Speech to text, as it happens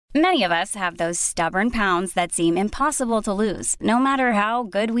Many of us have those stubborn pounds that seem impossible to lose, no matter how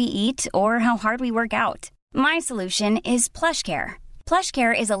good we eat or how hard we work out. My solution is PlushCare.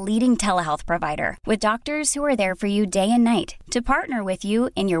 PlushCare is a leading telehealth provider with doctors who are there for you day and night to partner with you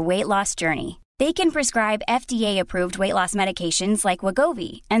in your weight loss journey. They can prescribe FDA-approved weight loss medications like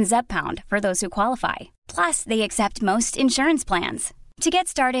Wegovy and Zepbound for those who qualify. Plus, they accept most insurance plans. To get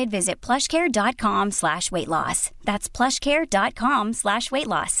started, visit plushcare.com/weightloss. That's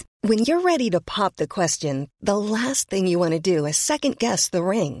plushcare.com/weightloss. When you're ready to pop the question, the last thing you want to do is second-guess the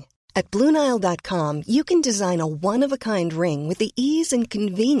ring. At BlueNile.com, you can design a one-of-a-kind ring with the ease and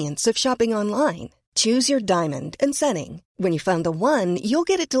convenience of shopping online. Choose your diamond and setting. When you find the one, you'll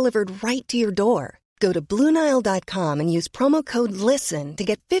get it delivered right to your door. Go to BlueNile.com and use promo code LISTEN to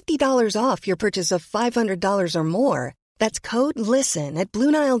get $50 off your purchase of $500 or more. That's code LISTEN at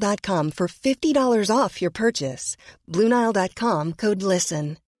BlueNile.com for $50 off your purchase. BlueNile.com, code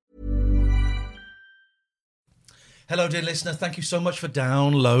LISTEN. Hello, dear listener. Thank you so much for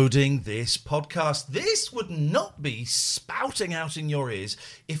downloading this podcast. This would not be spouting out in your ears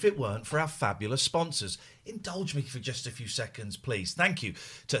if it weren't for our fabulous sponsors. Indulge me for just a few seconds, please. Thank you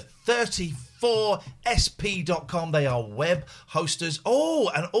to 34sp.com. They are web hosters. Oh,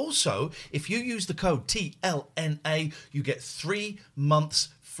 and also, if you use the code TLNA, you get 3 months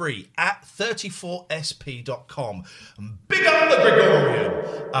free at 34sp.com. Big up the Gregorian.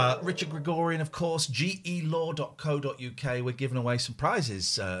 Richard Gregorian, of course, gelaw.co.uk. We're giving away some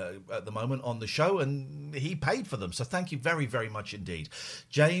prizes at the moment on the show, and he paid for them. So thank you very, very much indeed.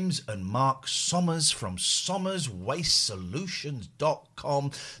 James and Mark Sommers from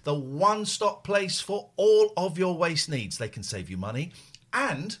SommersWasteSolutions.com, the one-stop place for all of your waste needs. They can save you money,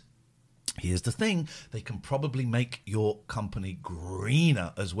 and here's the thing, they can probably make your company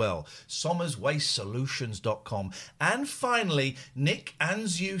greener as well. SommersWasteSolutions.com. And finally, Nick and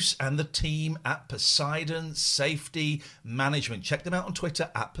Zeus and the team at Poseidon Safety Management. Check them out on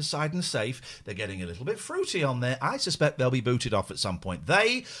Twitter at Poseidon Safe. They're getting a little bit fruity on there. I suspect they'll be booted off at some point.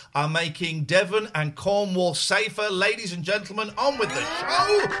 They are making Devon and Cornwall safer. Ladies and gentlemen, on with the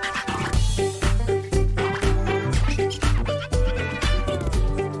show.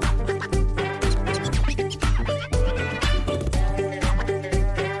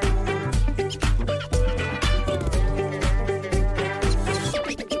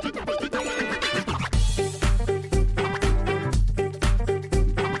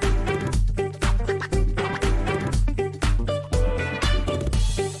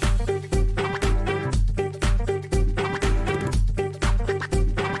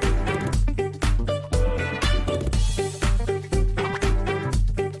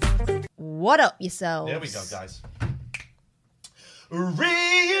 What up, yourselves? There we go, guys.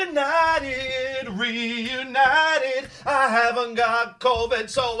 Reunited, reunited. I haven't got COVID,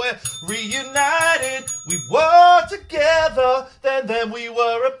 so we're reunited. We were together, then we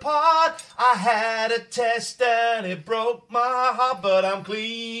were apart. I had a test and it broke my heart, but I'm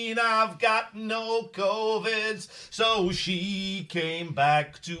clean. I've got no COVID. So she came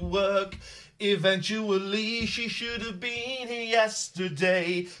back to work. Eventually, she should have been here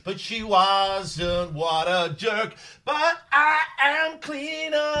yesterday, but she wasn't. What a jerk. But I am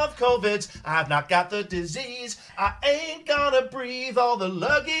clean of COVID. I've not got the disease. I ain't gonna breathe all the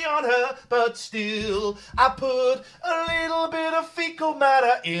luggy on her, but still, I put a little bit of fecal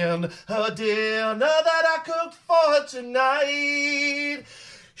matter in her dinner that I cooked for her tonight.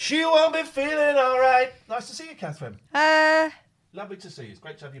 She won't be feeling all right. Nice to see you, Catherine. Lovely to see you. It's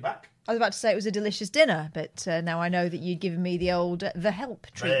great to have you back. I was about to say it was a delicious dinner, but now I know that you'd given me the old the help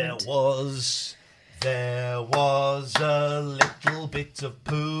treatment. There was a little bit of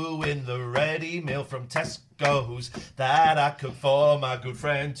poo in the ready meal from Tesco's that I cooked for my good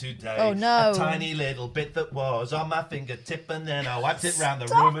friend today. Oh, no. A tiny little bit that was on my fingertip, and then I wiped it round the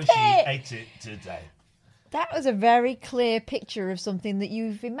room and she ate it today. That was a very clear picture of something that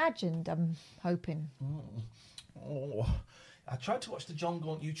you've imagined, I'm hoping. Oh. I tried to watch the John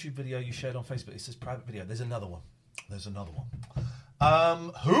Gaunt YouTube video you shared on Facebook. It says private video. There's another one.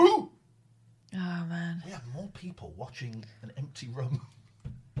 Who? Oh, man. We have more people watching an empty room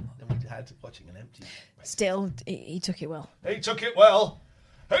than we had watching an empty room. Still, he took it well. He took it well,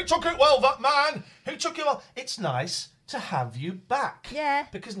 that man. He took it well. It's nice to have you back. Yeah.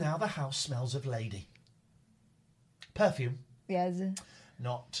 Because now the house smells of lady. Perfume. Yes.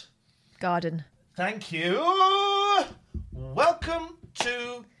 Not. Garden. Thank you. Welcome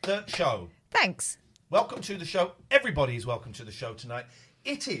to the show. Thanks. Welcome to the show. Everybody is welcome to the show tonight.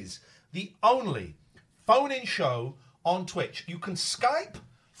 It is the only phone-in show on Twitch. You can Skype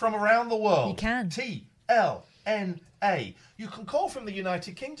from around the world. You can. TLNA You can call from the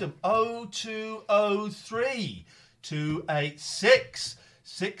United Kingdom 0203 286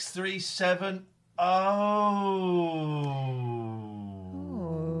 637.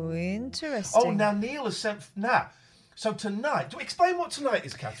 Oh, interesting. Oh, now Neil has sent... So tonight... Do explain what tonight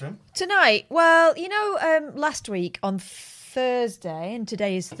is, Catherine. Tonight, well, last week on Thursday, and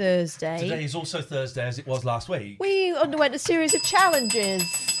today is Thursday. Today is also Thursday, as it was last week. We underwent a series of challenges.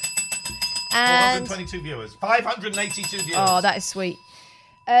 And 422 viewers. 582 viewers. Oh, that is sweet.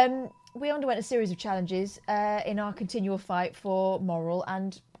 We underwent a series of challenges in our continual fight for moral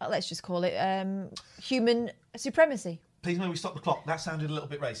and, let's just call it, human supremacy. Please may we stop the clock. That sounded a little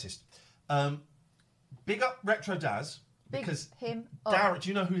bit racist. Big up Retro Daz. Because him Darren, do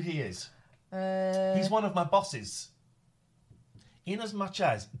you know who he is? He's one of my bosses. In as much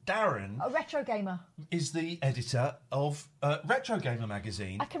as Darren... A retro gamer. ...is the editor of Retro Gamer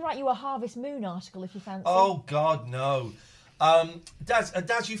magazine. I can write you a Harvest Moon article if you fancy. Oh, God, no.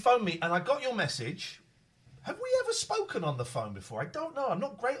 Daz, you phoned me and I got your message. Have we ever spoken on the phone before? I don't know. I'm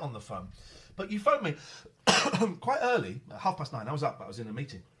not great on the phone. But you phoned me quite early, at 9:30. I was up, but I was in a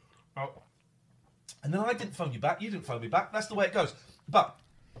meeting. Oh. And then I didn't phone you back. You didn't phone me back. That's the way it goes. But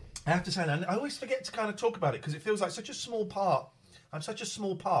I have to say, I always forget to kind of talk about it because it feels like such a small part. I'm such a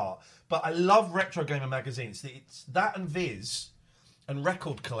small part. But I love Retro Gamer magazines. It's that and Viz and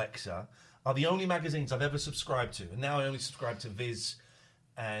Record Collector are the only magazines I've ever subscribed to. And now I only subscribe to Viz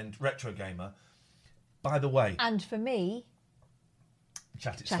and Retro Gamer. By the way... And for me...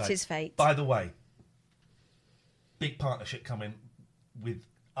 Chat It's Fate. By the way, big partnership coming with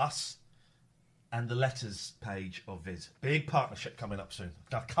us and the letters page of Viz. Big partnership coming up soon.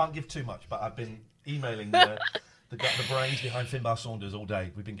 I can't give too much, but I've been emailing the brains behind Finbar Saunders all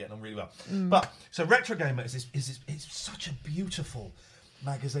day. We've been getting on really well. But, so Retro Gamer is it's such a beautiful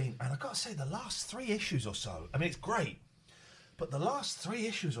magazine. And I've got to say, the last 3 issues or so, I mean, it's great. But the last 3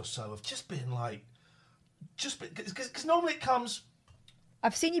 issues or so have just been like... Because normally it comes...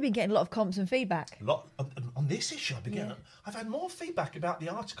 I've seen you've been getting a lot of comments and feedback. On this issue, I've had more feedback about the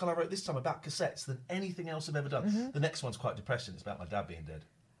article I wrote this time about cassettes than anything else I've ever done. Mm-hmm. The next one's quite depressing. It's about my dad being dead.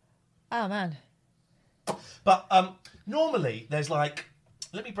 Oh, man. But normally there's like...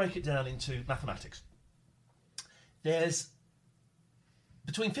 Let me break it down into mathematics. There's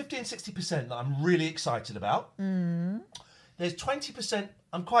between 50 and 60% that I'm really excited about. Mm. There's 20%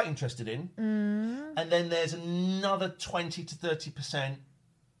 I'm quite interested in. Mm. And then there's another 20 to 30%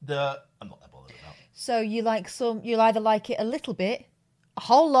 that I'm not that bothered about. So you'll either like it a little bit, a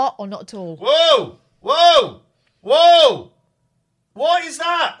whole lot, or not at all. Whoa! Whoa! Whoa! What is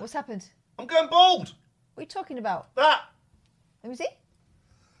that? What's happened? I'm going bald. What are you talking about? That. Let me see.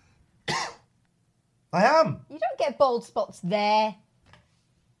 I am. You don't get bald spots there.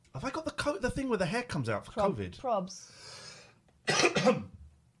 Have I got the thing where the hair comes out for COVID? Probs.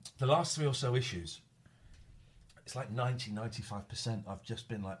 The last 3 or so issues, it's like 95%. I've just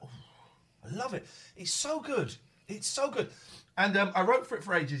been like, oh, I love it. It's so good. It's so good. And I wrote for it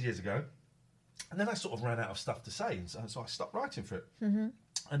for ages years ago. And then I sort of ran out of stuff to say. And so I stopped writing for it. Mm-hmm.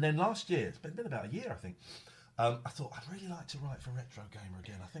 And then last year, it's been about a year, I think, I thought, I'd really like to write for Retro Gamer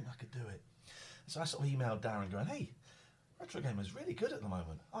again. I think I could do it. So I sort of emailed Darren going, hey, Retro Gamer's really good at the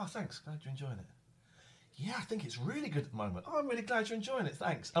moment. Oh, thanks. Glad you're enjoying it. Yeah, I think it's really good at the moment. Oh, I'm really glad you're enjoying it.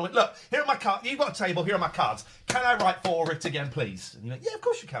 Thanks. I went, look, here are my cards. You've got a table. Here are my cards. Can I write for it again, please? And you went, yeah, of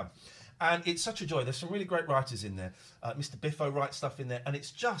course you can. And it's such a joy. There's some really great writers in there. Mr. Biffo writes stuff in there. And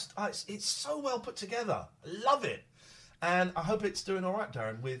it's just, it's so well put together. I love it. And I hope it's doing all right,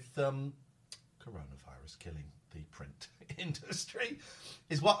 Darren, with coronavirus killing the print industry,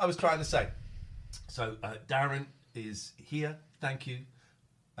 is what I was trying to say. So Darren is here. Thank you.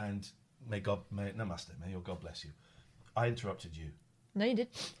 And... Namaste. May your God bless you. I interrupted you. No, you did.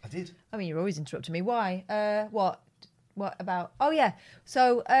 I did. I mean, you're always interrupting me. Why? What about... Oh, yeah.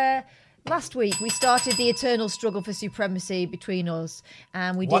 So, last week, we started the eternal struggle for supremacy between us.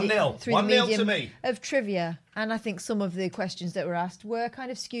 And we did it through the medium of trivia. And I think some of the questions that were asked were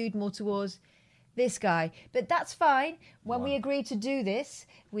kind of skewed more towards this guy. But that's fine. When we agreed to do this,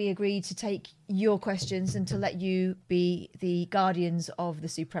 we agreed to take your questions and to let you be the guardians of the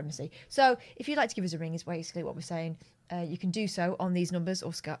supremacy. So if you'd like to give us a ring is basically what we're saying. You can do so on these numbers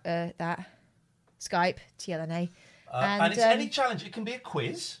or Skype, TLNA. And it's any challenge. It can be a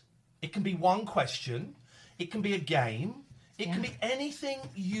quiz. It can be one question. It can be a game. It can be anything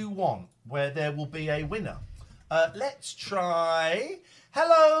you want where there will be a winner. Let's try...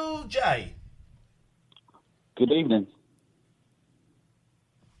 Hello, Jay. Good evening.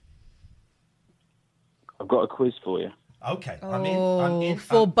 I've got a quiz for you. Okay, I'm in.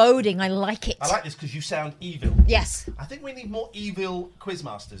 Foreboding. I like it. I like this because you sound evil. Yes. I think we need more evil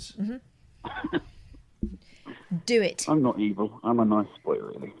quizmasters. Mm-hmm. Do it. I'm not evil. I'm a nice boy,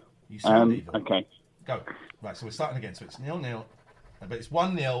 really. You sound evil. Okay. Go. Right, so we're starting again. So it's 0-0. But it's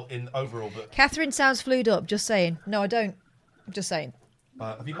 1-0 in overall. But Catherine sounds flued up. Just saying. No, I don't. I'm just saying.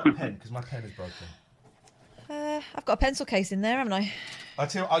 Have you got a pen? Because my pen is broken. I've got a pencil case in there, haven't I?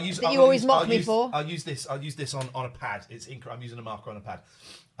 I'll use. That you always mock me for. I'll use this on a pad. I'm using a marker on a pad.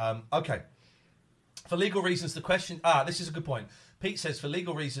 Okay. For legal reasons, the question. This is a good point. Pete says, for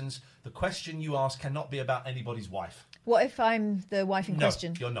legal reasons, the question you ask cannot be about anybody's wife. What if I'm the wife in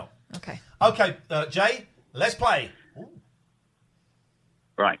question? No, you're not. Okay. Okay, Jay, let's play. Ooh.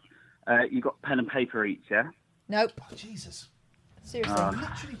 Right. You got pen and paper each, yeah? Nope. Oh, Jesus. Seriously. I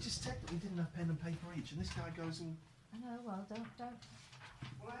literally just said we didn't have pen and paper each, and this guy goes and... I know, well, don't.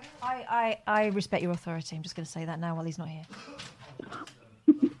 I respect your authority. I'm just going to say that now while he's not here.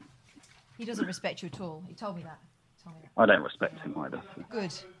 He doesn't respect you at all. He told me that. I don't respect him either.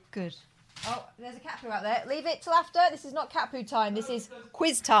 Good. Oh, there's a cat poo out there. Leave it till after. This is not cat poo time. This is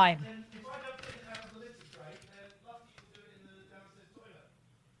quiz time. If I don't put it out of the litter tray, then Lucky will do it in the downstairs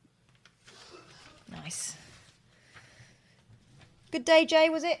toilet. Nice. Good day, Jay,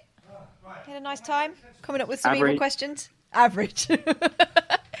 was it? Right. Had a nice time? Coming up with some Average. evil questions? Average.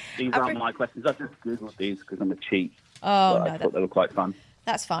 These aren't my questions. I just Googled these because I'm a cheat. Oh, but I thought they were quite fun.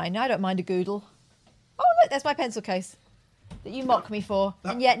 That's fine. I don't mind a goodle. Oh, look, there's my pencil case that you mock me for.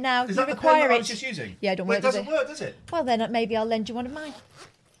 And yet now Is you that the require pen that it. I was just using? Yeah, don't Well, work, it doesn't work, does it? Well, then maybe I'll lend you one of mine.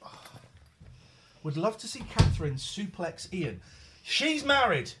 Would love to see Catherine suplex Ian. She's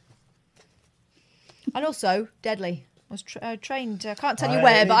married. And also, deadly. I was trained, I can't tell you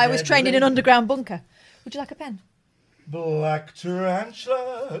where, but I was trained in an underground bunker. Would you like a pen? Black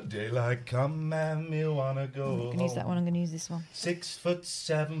tarantula, daylight come and me wanna go. I'm going to use that one, I'm going to use this one. 6 foot,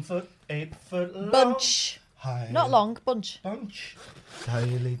 7 foot, 8 foot long. Bunch. High Not long, bunch.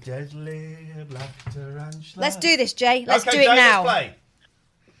 Highly deadly, black tarantula. Let's do this, Jay. Let's do it Jay, now. Let's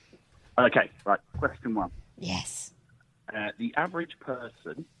play. Okay, right. Question 1. Yes. The average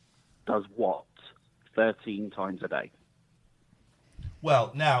person does what 13 times a day?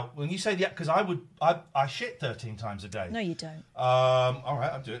 Well, now, when you say because I shit 13 times a day. No, you don't. All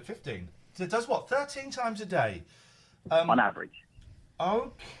right, I'll do it 15. So it does what? 13 times a day? On average.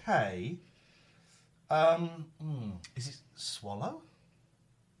 Okay. Is it swallow?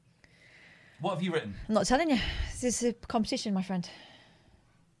 What have you written? I'm not telling you. This is a competition, my friend.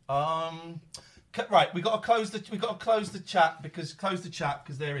 Right, we got to close the chat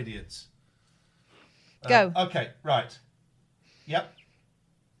because they're idiots. Go. Okay, right. Yep.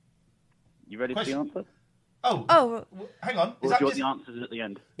 You ready for the answer? Oh. Hang on. Or do you want the answers at the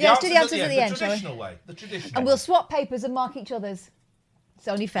end? Yeah, let's do the answers at the end, the shall we? traditional way. The traditional And we'll swap papers and mark each other's. It's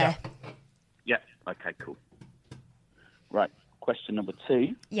only fair. Yeah. Okay, cool. Right. Question number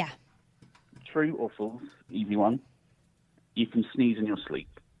 2. Yeah. True or false? Easy one. You can sneeze in your sleep.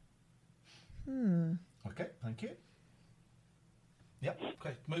 Okay, thank you. Yep.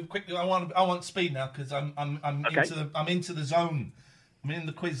 Okay, move quickly. I want speed now because I'm Okay. into the zone. I'm in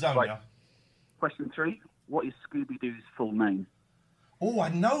the quiz zone Right. now. Question 3. What is Scooby-Doo's full name? Oh, I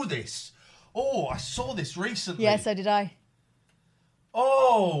know this. Oh, I saw this recently. Yeah, so did I.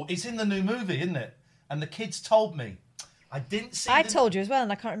 Oh, it's in the new movie, isn't it? And the kids told me. I didn't see. I told you as well,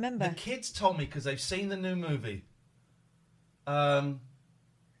 and I can't remember. The kids told me because they've seen the new movie. Man.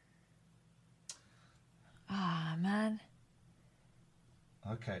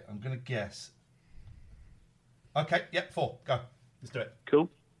 Okay, I'm gonna guess. Okay, yep, 4. Go. Let's do it. Cool.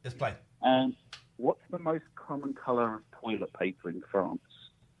 Let's play. What's the most common colour of toilet paper in France?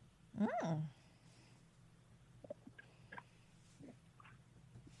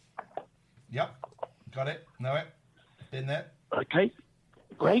 Yep. Got it. Know it. Been there. Okay,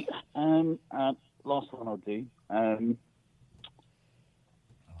 great. Last one I'll do. I like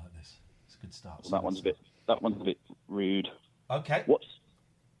this. It's a good start. That one's a bit rude. Okay.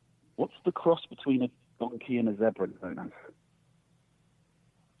 What's the cross between a donkey and a zebra known as?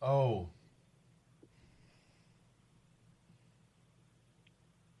 Oh.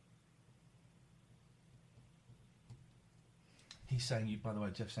 He's saying you. By the way,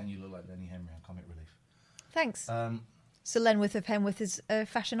 Jeff's saying you look like Lenny Henry on Comic Relief. Thanks. Sir Lenworth of Henworth is a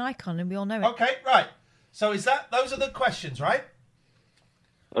fashion icon, and we all know it. Okay, right. So those are the questions, right?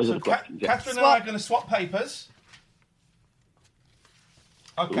 Those are the questions. Yeah. Catherine and I are going to swap papers.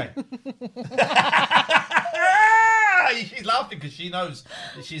 Okay. She's laughing because she knows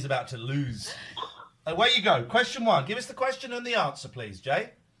that she's about to lose. Away you go. Question 1. Give us the question and the answer, please,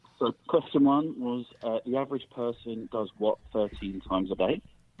 Jay. So question 1 was the average person does what 13 times a day?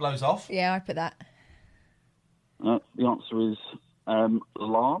 Blows off. Yeah, I put that. The answer is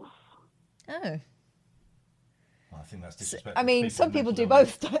laugh. Oh. I think that's disrespectful. I mean, some people do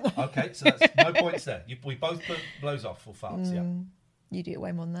both, don't they? Okay, so that's no points there. We both put blows off or farts, yeah. You do it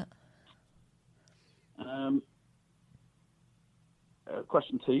way more than that.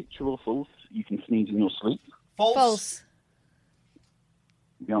 Question 2, true or false? You can sneeze in your sleep. False.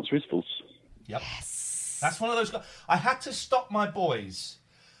 The answer is false. Yep. Yes. That's one of those guys. I had to stop my boys.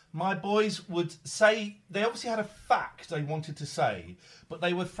 My boys would say, they obviously had a fact they wanted to say, but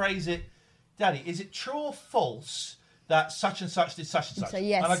they would phrase it, Daddy, is it true or false that such and such did such and such? Say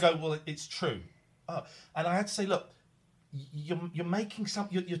yes. And I go, well, it's true. And I had to say, look, you're making some.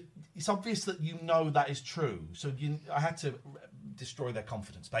 It's obvious that you know that is true. So I had to destroy their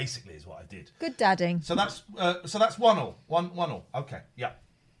confidence. Basically, is what I did. Good dadding. So that's 1-1. 1-1. Okay. Yeah.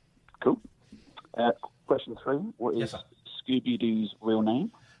 Cool. Question 3. What is Scooby-Doo's real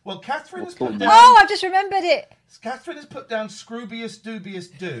name? Well, Catherine has put down... Oh, I've just remembered it. Catherine has put down Scroobius Dubious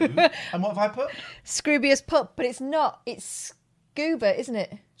Doo. And what have I put? Scroobius Pup, but it's not. It's Scuba, isn't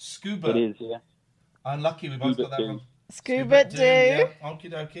it? Scuba. It is, yeah. Unlucky, we both got that wrong. Scuba Doo. Yeah.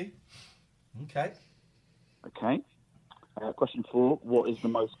 Okie dokie. Okay. Okay. Question 4. What is the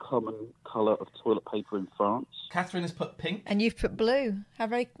most common colour of toilet paper in France? Catherine has put pink. And you've put blue. How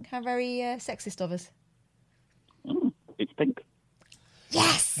very sexist of us. It's pink.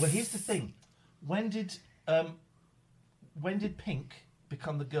 Yes! Well, here's the thing. When did pink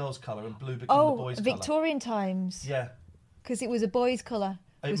become the girls' colour and blue become the boys' colour? Victorian times. Yeah. Because it was a boys' colour.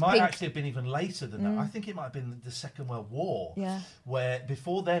 It might actually have been even later than that. I think it might have been the Second World War. Yeah. Where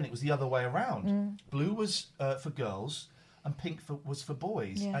before then it was the other way around. Blue was for girls and pink was for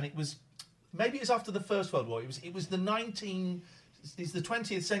boys. Yeah. And it was, maybe it was after the First World War. It was the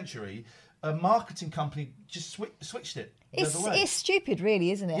 20th century. A marketing company just switched it. It's stupid,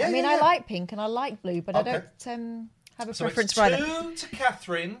 really, isn't it? Yeah, I mean, yeah. I like pink and I like blue, but Okay. I don't have a So preference it's for either. 2 to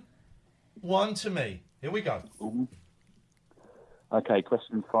Catherine, 1 to me. Here we go. Ooh. Okay,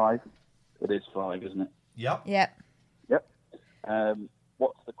 question 5. It is 5, isn't it? Yep. Yep. Yep.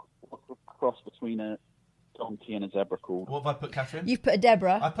 What's the cross between a donkey and a zebra called? What have I put, Catherine? You've put a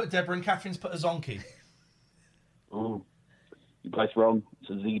Deborah. I put Deborah and Catherine's put a zonky. Ooh. You're both wrong. It's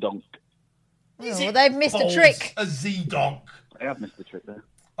a Z-donk. Well, they've missed a trick. A Z-donk. I have missed the trick there.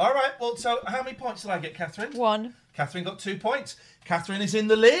 All right, well, so how many points did I get, Catherine? 1. Catherine got 2 points. Catherine is in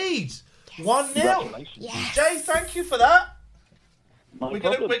the lead. 1-0. Congratulations. Yes. Jay, thank you for that. No We're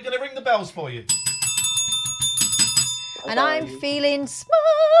problem. gonna ring the bells for you. And I'm feeling smug.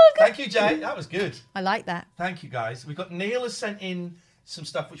 Thank you, Jay. That was good. I like that. Thank you, guys. We've got Neil has sent in some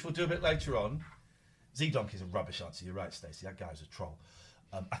stuff which we'll do a bit later on. Z-Donk is a rubbish answer. You're right, Stacey. That guy's a troll.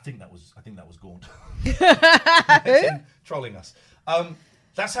 I think that was Gaunt. Trolling us.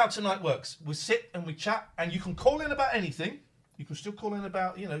 That's how tonight works. We sit and we chat, and you can call in about anything. You can still call in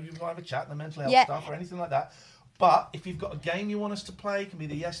about, you might have a chat, the mental health stuff or anything like that. But if you've got a game you want us to play, it can be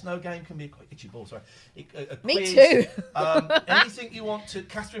the yes/no game, can be a itchy ball, sorry. A Me quiz, too. anything you want to.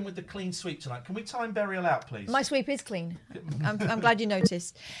 Catherine with the clean sweep tonight. Can we time Burial out, please? My sweep is clean. I'm glad you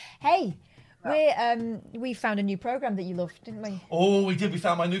noticed. Hey, we found a new programme that you loved, didn't we? Oh, we did. We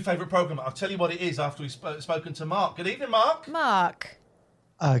found my new favourite programme. I'll tell you what it is after we've spoken to Mark. Good evening, Mark. Mark.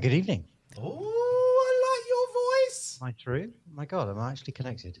 Good evening. Oh, I like your voice. Am I through? My God, am I actually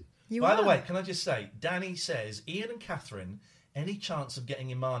connected? By the way, can I just say, Danny says, Ian and Catherine, any chance of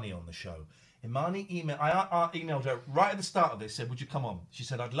getting Imani on the show? Imani I emailed her right at the start of this, said, would you come on? She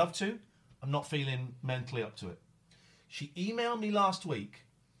said, I'd love to. I'm not feeling mentally up to it. She emailed me last week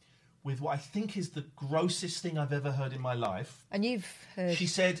with what I think is the grossest thing I've ever heard in my life. And you've heard. She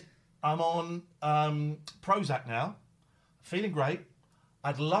said, I'm on Prozac now, feeling great.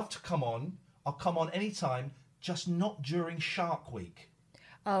 I'd love to come on. I'll come on anytime, just not during Shark Week.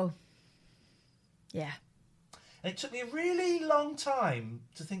 Oh. Yeah. And it took me a really long time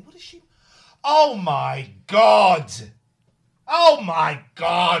to think, what is she... Oh, my God! Oh, my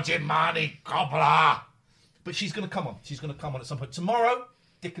God, Imani Cobbler! But she's going to come on. She's going to come on at some point. Tomorrow,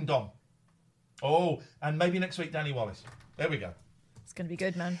 Dick and Dom. Oh, and maybe next week, Danny Wallace. There we go. It's going to be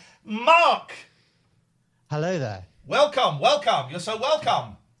good, man. Mark! Hello there. Welcome. You're so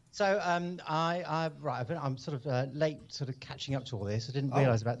welcome. So, I'm sort of late, sort of catching up to all this. I didn't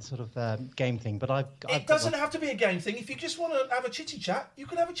realise about the sort of game thing, but It doesn't have to be a game thing. If you just want to have a chitty chat, you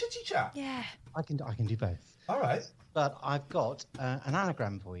can have a chitty chat. Yeah. I can do both. All right. But I've got an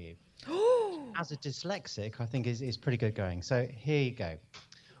anagram for you. As a dyslexic, I think is pretty good going. So here you go.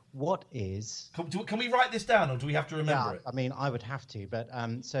 What is... Can we write this down, or do we have to remember it? I mean, I would have to, but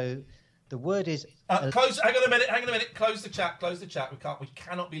so the word is... Close. Hang on a minute. Close the chat. We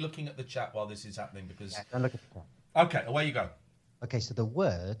cannot be looking at the chat while this is happening because... Yeah, don't look at the chat. Okay, away you go. Okay, so the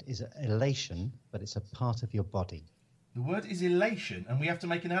word is elation, but it's a part of your body. The word is elation, and we have to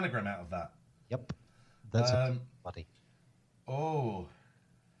make an anagram out of that. Yep. That's a body. Oh.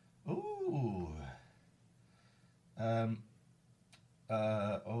 Ooh.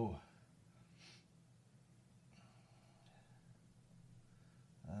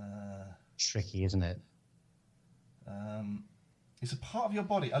 Tricky, isn't it? It's a part of your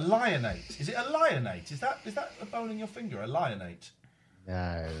body. A lionate. Is it a lionate? Is that a bone in your finger? A lionate?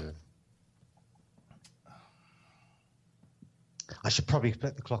 No. I should probably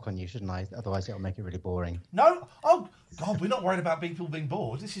put the clock on you, shouldn't I? Otherwise, it'll make it really boring. No. Oh, God, we're not worried about people being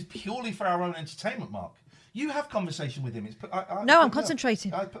bored. This is purely for our own entertainment, Mark. You have conversation with him. I'm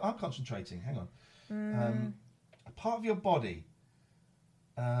concentrating. I'm concentrating. Hang on. A part of your body.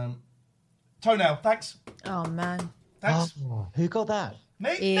 Toenail. Thanks. Oh, man. Thanks. Oh, who got that?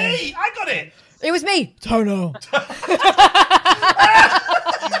 Me. I got it. It was me. Toenail.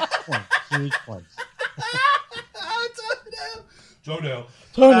 Huge points. Toenail.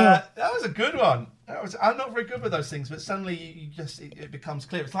 That was a good one. I'm not very good with those things, but suddenly you just it becomes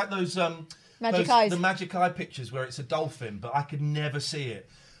clear. It's like those magic eyes. The magic eye pictures where it's a dolphin, but I could never see it.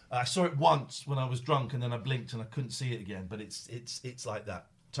 I saw it once when I was drunk, and then I blinked and I couldn't see it again. But it's like that.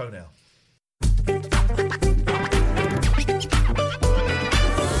 Toenail.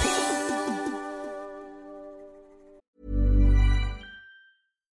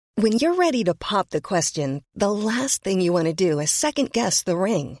 When you're ready to pop the question, the last thing you want to do is second-guess the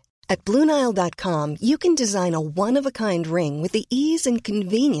ring. At BlueNile.com, you can design a one-of-a-kind ring with the ease and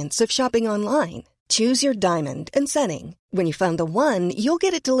convenience of shopping online. Choose your diamond and setting. When you find the one, you'll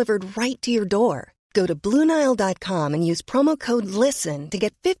get it delivered right to your door. Go to BlueNile.com and use promo code LISTEN to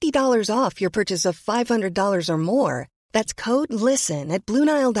get $50 off your purchase of $500 or more. That's code LISTEN at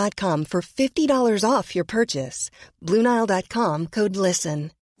BlueNile.com for $50 off your purchase. BlueNile.com, code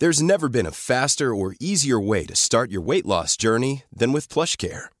LISTEN. There's never been a faster or easier way to start your weight loss journey than with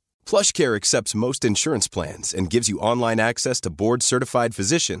PlushCare. PlushCare accepts most insurance plans and gives you online access to board-certified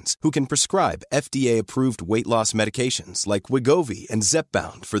physicians who can prescribe FDA-approved weight loss medications like Wegovy and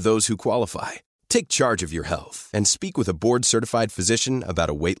Zepbound for those who qualify. Take charge of your health and speak with a board-certified physician about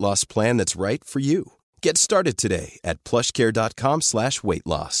a weight loss plan that's right for you. Get started today at plushcare.com/weight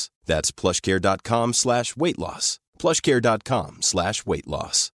loss. That's plushcare.com/weight loss. plushcare.com/weight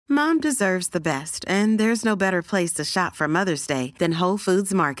loss. Mom deserves the best, and there's no better place to shop for Mother's Day than Whole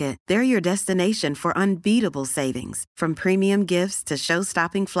Foods Market. They're your destination for unbeatable savings, from premium gifts to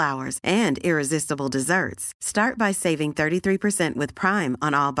show-stopping flowers and irresistible desserts. Start by saving 33% with Prime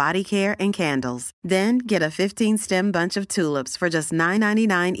on all body care and candles. Then get a 15-stem bunch of tulips for just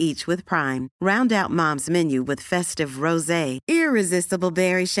 $9.99 each with Prime. Round out Mom's menu with festive rosé, irresistible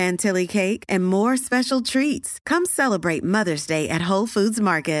berry chantilly cake, and more special treats. Come celebrate Mother's Day at Whole Foods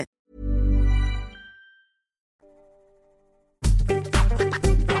Market.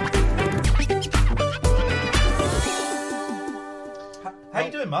 How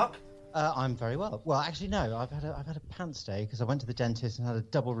you doing, Mark? I'm very well. Well, actually, no. I've had a pants day because I went to the dentist and had a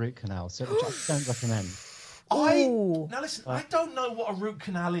double root canal, which I don't recommend. Now listen, I don't know what a root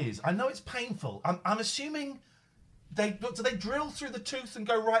canal is. I know it's painful. I'm assuming do they drill through the tooth and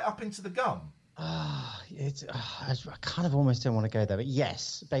go right up into the gum? I kind of almost don't want to go there, but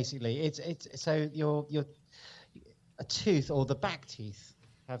yes, basically, it's so your a tooth or the back teeth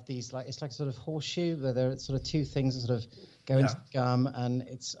have these it's like sort of horseshoe where there are sort of two things that sort of go into the gum, and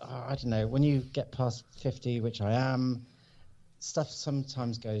it's I don't know, when you get past 50, which I am, stuff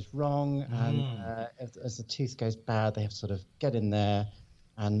sometimes goes wrong, and as the tooth goes bad, they have to sort of get in there.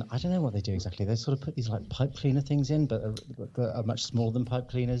 And I don't know what they do exactly. They sort of put these like pipe cleaner things in, but are much smaller than pipe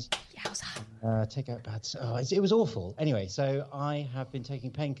cleaners. Take out bad. It was awful. Anyway, so I have been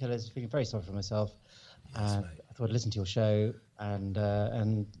taking painkillers, feeling very sorry for myself. And I thought I'd listen to your show and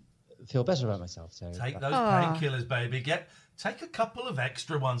feel better about myself. So take those painkillers, baby. Take a couple of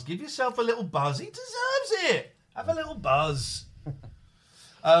extra ones. Give yourself a little buzz. He deserves it. Have a little buzz.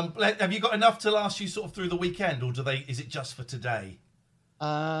 Have you got enough to last you sort of through the weekend, or is it just for today?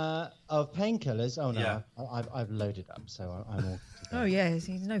 Of painkillers? Oh no, yeah. I've loaded up, so I'm all. Oh yeah,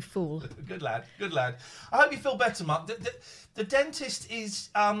 he's no fool. Good lad. I hope you feel better, Mark. The dentist is.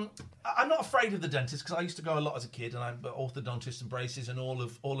 I'm not afraid of the dentist because I used to go a lot as a kid, and I'm orthodontist and braces and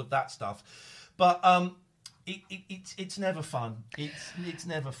all of that stuff. But It's never fun. It's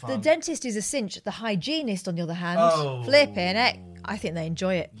never fun. The dentist is a cinch. The hygienist, on the other hand, flipping heck, I think they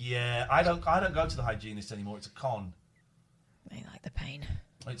enjoy it. Yeah, I don't go to the hygienist anymore. It's a con. They like the pain.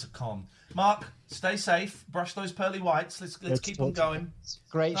 It's a con. Mark, stay safe. Brush those pearly whites. Let's keep them going.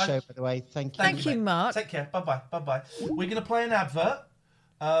 Great show, by the way. Thank you. Thank you, Mark. Take care. Bye-bye. We're going to play an advert.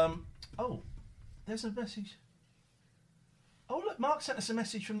 There's a message. Oh, look, Mark sent us a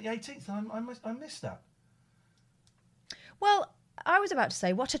message from the 18th. I missed that. Well, I was about to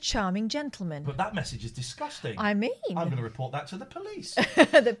say, what a charming gentleman. But that message is disgusting. I mean... I'm going to report that to the police.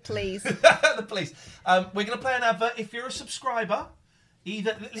 The police. The police. We're going to play an advert. If you're a subscriber...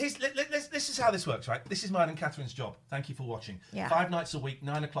 This is how this works, right? This is mine and Catherine's job. Thank you for watching. Yeah. 5 nights a week,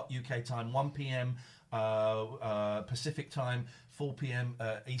 9 o'clock UK time, 1 p.m. Pacific time, 4 p.m.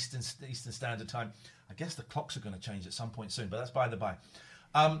 Eastern Standard Time. I guess the clocks are going to change at some point soon, but that's by the by.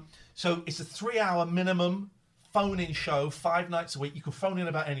 So it's a 3-hour minimum phone-in show, 5 nights a week. You can phone in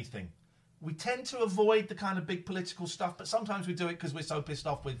about anything. We tend to avoid the kind of big political stuff, but sometimes we do it because we're so pissed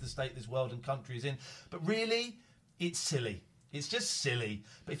off with the state this world and country is in. But really, it's silly. It's just silly.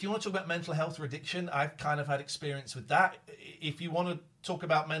 But if you want to talk about mental health or addiction, I've kind of had experience with that. If you want to talk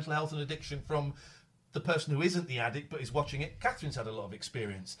about mental health and addiction from the person who isn't the addict but is watching it, Catherine's had a lot of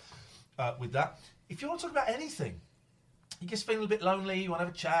experience with that. If you want to talk about anything, you just feeling a bit lonely, you want to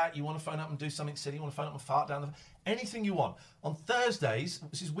have a chat, you want to phone up and do something silly, you want to phone up and fart down anything you want. On Thursdays,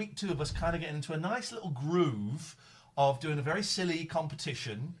 this is week 2 of us kind of getting into a nice little groove of doing a very silly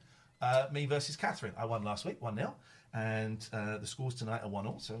competition, me versus Catherine. I won last week, 1-0. And the scores tonight are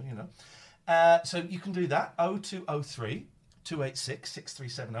 1-1, so, you know. So you can do that, 0203 286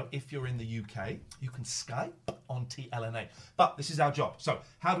 6370 if you're in the UK. You can Skype on TLNA. But this is our job. So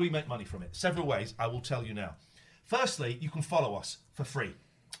how do we make money from it? Several ways, I will tell you now. Firstly, you can follow us for free,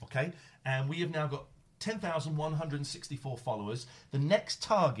 okay? And we have now got 10,164 followers. The next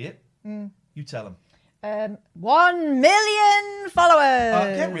target, you tell them. 1 million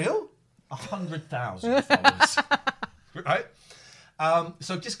followers. Get real? 100,000 followers. Right?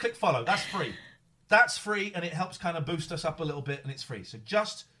 So just click follow. That's free. That's free, and it helps kind of boost us up a little bit, and it's free. So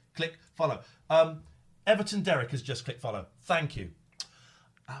just click follow. Everton Derek has just clicked follow. Thank you.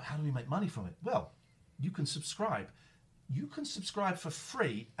 How do we make money from it? Well, you can subscribe. You can subscribe for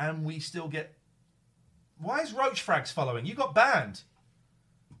free, and we still get... Why is Roach Frags following? You got banned.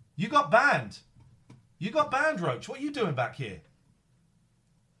 You got banned. You got banned, Roach. What are you doing back here?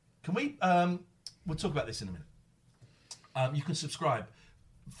 Can we... we'll talk about this in a minute. You can subscribe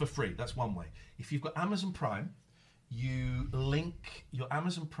for free. That's one way. If you've got Amazon Prime, you link your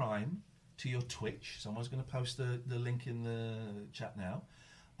Amazon Prime to your Twitch. Someone's going to post the link in the chat now.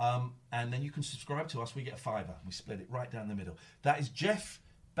 And then you can subscribe to us. We get a $5. We split it right down the middle. That is Jeff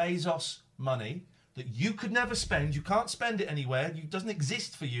Bezos money that you could never spend. You can't spend it anywhere. It doesn't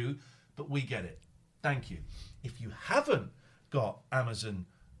exist for you, but we get it. Thank you. If you haven't got Amazon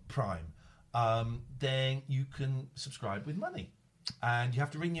Prime, then you can subscribe with money. And you have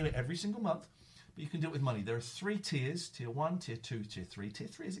to renew it every single month, but you can do it with money. There are 3 tiers, tier 1, tier 2, tier 3. Tier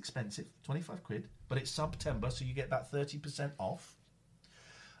 3 is expensive, 25 quid, but it's September, so you get about 30% off.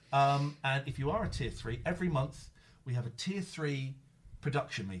 And if you are a tier 3, every month we have a tier 3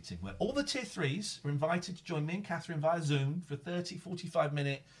 production meeting where all the tier 3s are invited to join me and Catherine via Zoom for a 30,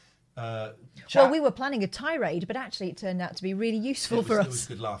 45-minute chat. Well, we were planning a tirade, but actually it turned out to be really useful for us. It was a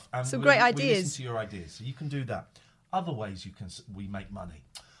good laugh. And some great ideas. We listen to your ideas, so you can do that. Other ways we make money.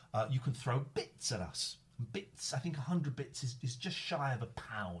 You can throw bits at us. Bits, I think 100 bits is just shy of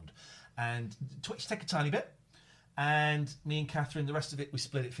 £1. And Twitch take a tiny bit. And me and Catherine, the rest of it, we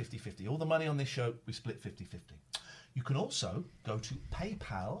split it 50-50. All the money on this show, we split 50-50. You can also go to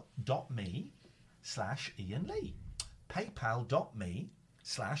paypal.me/Ian Lee.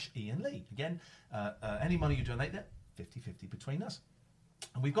 Paypal.me/Ian Lee. Again, any money you donate there, 50-50 between us.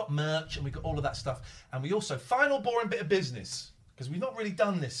 And we've got merch and we've got all of that stuff. And we also, final boring bit of business, because we've not really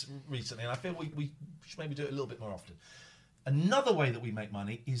done this recently, and I feel we should maybe do it a little bit more often. Another way that we make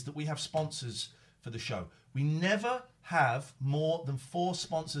money is that we have sponsors for the show. We never have more than 4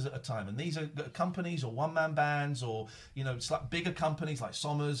 sponsors at a time. And these are companies or one-man bands or, you know, it's like bigger companies like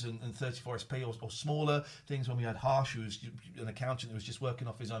Sommers and 34SP or smaller things when we had Harsh, who was an accountant who was just working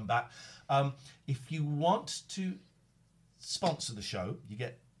off his own back. If you want to sponsor the show, you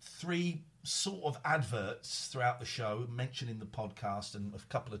get 3 sort of adverts throughout the show mentioned in the podcast and a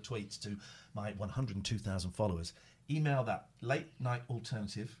couple of tweets to my 102,000 followers. Email that,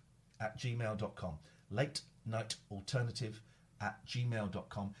 latenighalternative@gmail.com.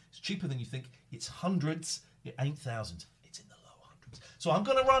 latenighalternative@gmail.com. It's cheaper than you think. It's hundreds. It ain't thousands. It's in the low hundreds. So I'm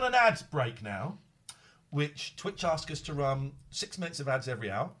going to run an ad break now. which Twitch asks us to run 6 minutes of ads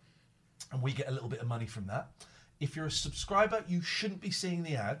every hour, and we get a little bit of money from that. If you're a subscriber, you shouldn't be seeing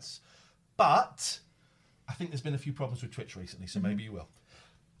the ads, but I think there's been a few problems with Twitch recently, so maybe you will.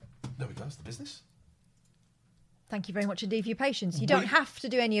 There we go, that's the business. Thank you very much indeed for your patience. You don't have to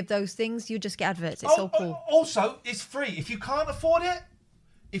do any of those things. You just get adverts. It's all cool. Also, it's free. If you can't afford it,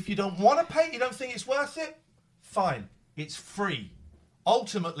 if you don't want to pay, you don't think it's worth it, fine. It's free.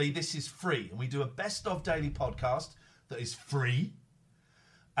 Ultimately, this is free. And we do a best of daily podcast that is free.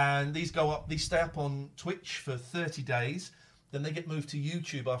 And these stay up on Twitch for 30 days. Then they get moved to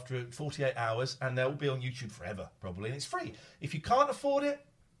YouTube after 48 hours. And they'll be on YouTube forever, probably. And it's free. If you can't afford it,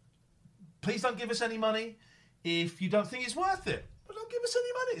 please don't give us any money. If you don't think it's worth it, but don't give us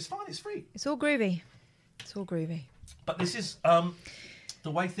any money. It's fine. It's free. It's all groovy. It's all groovy. But this is the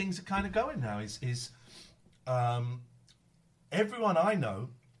way things are kind of going now. Is everyone I know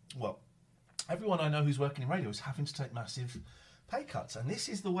who's working in radio is having to take massive pay cuts, and this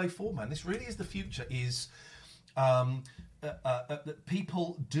is the way forward, man. This really is the future. Is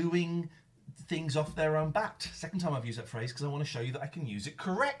people doing things off their own bat. Second time I've used that phrase because I want to show you that I can use it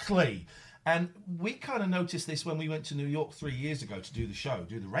correctly. And we kind of noticed this when we went to New York 3 years ago to do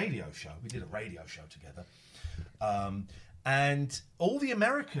the radio show. We did a radio show together. And all the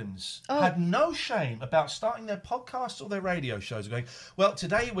Americans had no shame about starting their podcasts or their radio shows and going, well,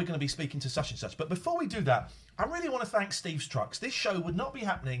 today we're going to be speaking to such and such. But before we do that, I really want to thank Steve's Trucks. This show would not be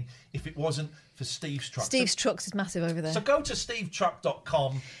happening if it wasn't for Steve's Trucks. Steve's Trucks is massive over there. So go to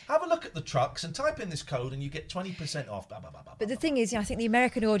stevetruck.com, have a look at the trucks and type in this code and you get 20% off. Blah, blah, blah, blah, but the thing is, I think the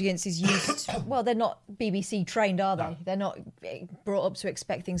American audience is used well, they're not BBC trained, are they? No. They're not brought up to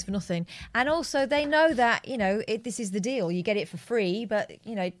expect things for nothing. And also they know that, this is the deal. You get it for free, but,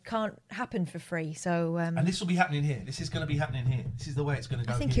 it can't happen for free. So and this will be happening here. This is going to be happening here. This is the way it's going to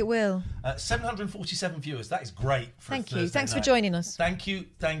go. I think it will. 747 viewers. That is great for Thank a you. Thursday Thanks night. for joining us. Thank you.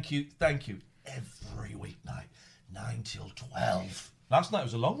 Every weeknight, 9 till 12. Last night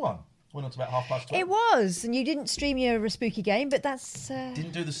was a long one. Went on to about 12:30. It was, and you didn't stream your spooky game, but that's...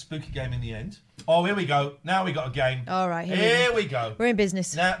 Didn't do the spooky game in the end. Oh, here we go. Now we got a game. All right, here we go. We're in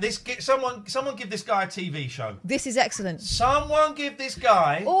business. Now, someone give this guy a TV show. This is excellent. Someone give this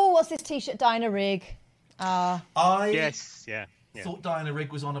guy... Oh, what's this T-shirt? Dinah Rigg. Yes, yeah. Thought Dinah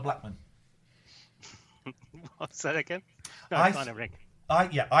Rigg was on a Blackman. What's that again? No, Dinah Rigg. I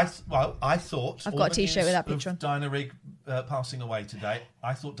thought... I've got a T-shirt with that picture on. Dinah Rigg passing away today.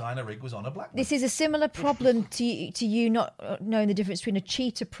 I thought Dinah Rigg was on a Blackman. This is a similar problem to you not knowing the difference between a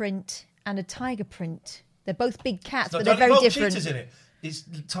cheetah print and a tiger print. They're both big cats, but they're very different. Cheetahs in it. It's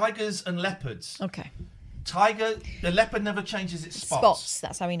tigers and leopards. Okay. The leopard never changes its spots. Spots,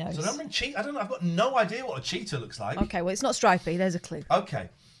 that's how he knows. So I don't know, I've got no idea what a cheetah looks like. Okay, well, it's not stripy. There's a clue. Okay.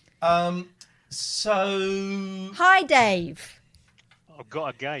 So... Hi, Dave. I've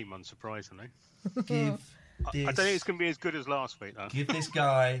got a game, unsurprisingly. Give this... I don't think it's going to be as good as last week, though. Give this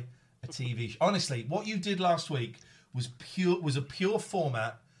guy a TV show. Honestly, what you did last week was a pure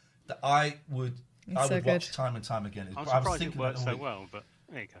format that I would watch time and time again. I'm surprised it worked so well, but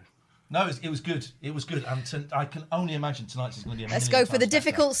there you go. No, it was good. It was good. And I can only imagine tonight's is going to be a Let's go for the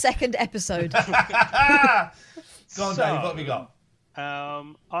difficult second episode. Go on, Dave. What have we got?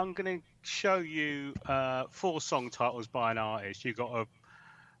 I'm going to show you 4 song titles by an artist. You've got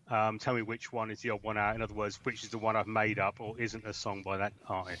to tell me which one is the odd one out. In other words, which is the one I've made up or isn't a song by that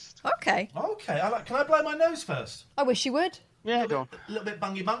artist. Okay. Can I blow my nose first? I wish you would. Yeah, go on. A little bit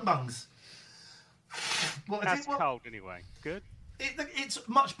bungy bung bungs. That's cold anyway. Good. It's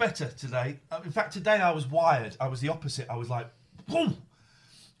much better today. In fact, today I was wired. I was the opposite. I was like, boom!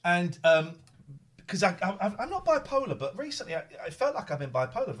 And because I'm not bipolar, but recently I felt like I've been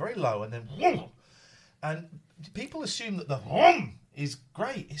bipolar, very low, and then boom! And people assume that the boom is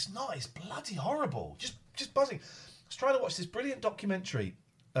great. It's not. It's bloody horrible. Just buzzing. I was trying to watch this brilliant documentary,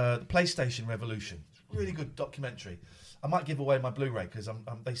 the PlayStation Revolution. Really good documentary. I might give away my Blu-ray because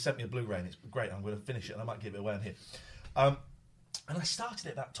they sent me a Blu-ray and it's great. I'm going to finish it and I might give it away on here. And I started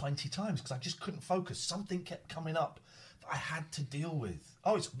it about 20 times because I just couldn't focus. Something kept coming up that I had to deal with.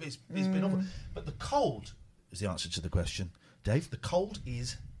 Oh, it's been awful. But the cold is the answer to the question. Dave, the cold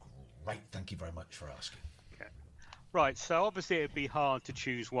is great. Thank you very much for asking. Okay. Right, so obviously it'd be hard to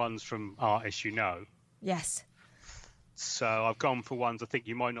choose ones from artists you know. Yes. So I've gone for ones I think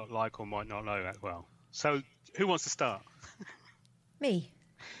you might not like or might not know that well. So who wants to start? Me.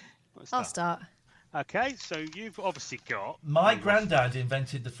 I'll start. Okay, so you've obviously got... My granddad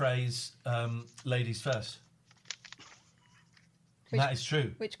invented the phrase, ladies first. That is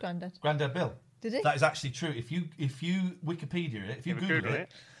true. Which granddad? Granddad Bill. Did he? That is actually true. If you Wikipedia it, if you Google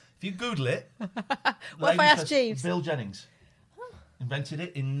it, If you Google it, what if I ask Jeeves? Bill Jennings invented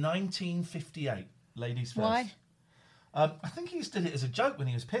it in 1958. Ladies first. Why? I think he just did it as a joke when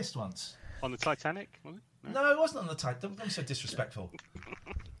he was pissed once. On the Titanic, was it? No, it wasn't on the Titanic. Don't be so disrespectful.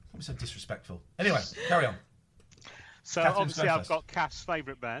 Don't be so disrespectful. Anyway, carry on. So Catherine's obviously going I've first. got Kath's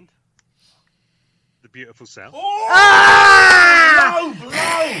favourite band, The Beautiful South. Oh!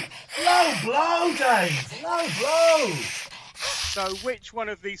 Low blow, Dave. Low blow. So which one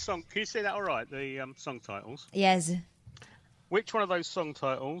of these songs? Can you see that all right? The song titles. Yes. Which one of those song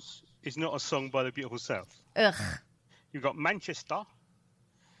titles is not a song by The Beautiful South? Ugh. You've got Manchester.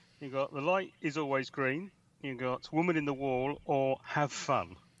 You've got The Light Is Always Green. You've got Woman in the Wall or Have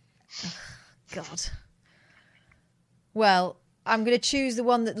Fun. God. Well, I'm going to choose the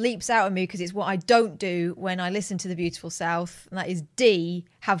one that leaps out at me because it's what I don't do when I listen to The Beautiful South, and that is D,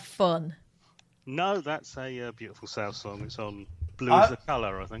 Have Fun. No, that's a Beautiful South song. It's on Blue is the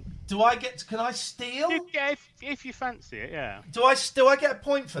Colour, I think. Can I steal? If you fancy it, yeah. Do I get a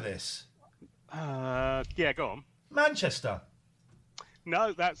point for this? Yeah, go on. Manchester.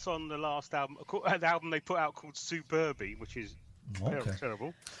 No, that's on the last album. The album they put out called Suburbi, which is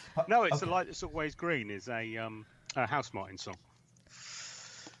terrible. No, it's The Light That's Always Green is a House Martin song.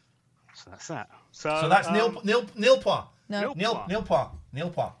 So that's that. So that's Neil Poir. No. Neil Poir.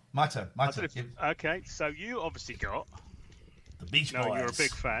 My turn. Okay, so you obviously got the Beach Boys. No, you're a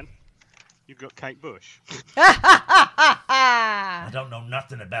big fan. You've got Kate Bush. I don't know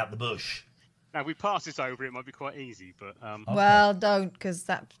nothing about the bush. Now, if we pass this over, it might be quite easy, but... Well, don't, because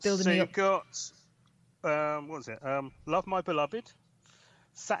that's building me up. So you've got, what was it? Love My Beloved,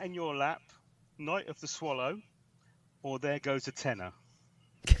 Sat in Your Lap, Night of the Swallow, or There Goes a Tenor.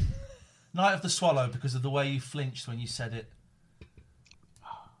 Night of the Swallow, because of the way you flinched when you said it.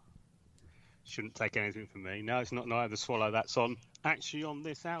 Shouldn't take anything from me. No, it's not Night of the Swallow. That's actually on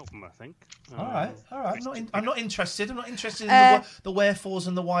this album, I think. All right. I'm not interested. I'm not interested in the wherefores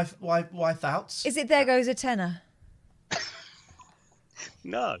and the wife outs. Is it There Goes a Tenor?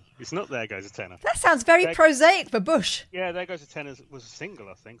 No, it's not There Goes a Tenor. That sounds very prosaic for Bush. Yeah, There Goes a Tenor was a single,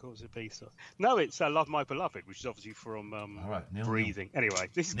 I think, or was it a B-side? No, it's Love My Beloved, which is obviously from Breathing. Anyway,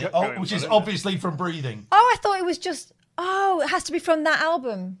 this is which is obviously from Breathing. Oh, I thought it was just... Oh, it has to be from that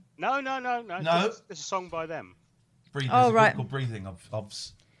album. No. It's a song by them. Breathing. Oh, right. Called Breathing.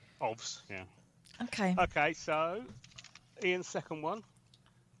 Ovs, yeah. Okay. Okay, so Ian's second one.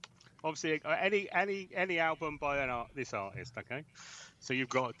 Obviously, any album by this artist. Okay. So you've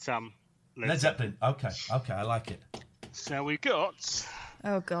got Led Zeppelin. Okay, I like it. So we got.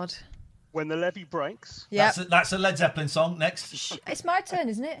 Oh God. When the Levee Breaks. Yeah. That's a Led Zeppelin song. Next. It's my turn,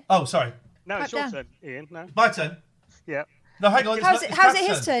 isn't it? Oh, sorry. No, it's your turn, Ian. No. My turn. Yeah. No, hang on. How's it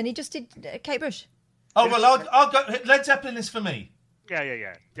his turn? He just did Kate Bush. Oh well, I'll go. Led Zeppelin is for me.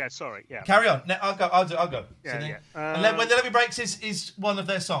 Yeah. Sorry. Yeah. Carry on. I'll go. Yeah. And When the Levee Breaks is one of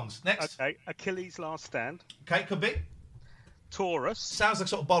their songs. Next. Okay. Achilles' Last Stand. Okay, could be. Taurus. Sounds like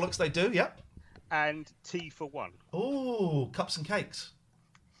sort of bollocks they do. Yep. And Tea for One. Ooh, Cups and Cakes.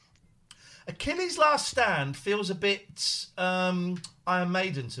 Achilles' Last Stand feels a bit Iron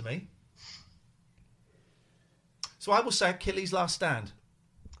Maiden to me. So I will say Achilles' Last Stand.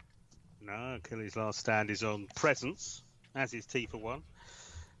 No, Achilles' Last Stand is on Presence, as is Tea for One.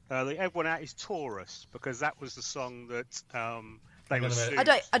 The Everyone one out is Taurus, because that was the song that they were sued.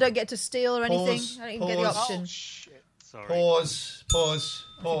 I don't get to steal or anything. I don't even get the option. Oh, shit. Sorry. Pause. I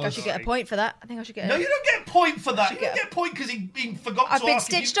think I should get a point for that. No, you don't get a point for that. You don't get a point because he forgot to ask. I've been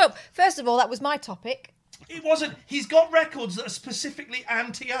stitched up. First of all, that was my topic. It wasn't. He's got records that are specifically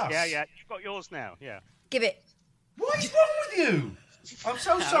anti-us. Yeah. You've got yours now, yeah. Give it. What is wrong with you? I'm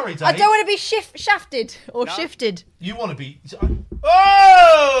so sorry, Dave. I don't want to be shafted or shifted. You want to be...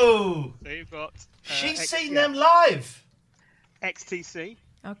 Oh! So you've got... She's seen them live. XTC.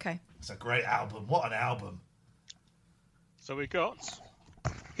 Okay. It's a great album. What an album. So we've got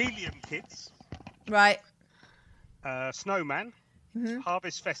Helium Kids. Right. Snowman.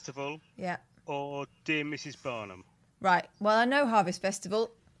 Harvest Festival. Yeah. Or Dear Mrs. Barnum. Right. Well, I know Harvest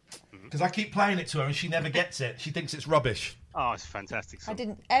Festival. Because I keep playing it to her and she never gets it. She thinks it's rubbish. Oh, it's a fantastic song. I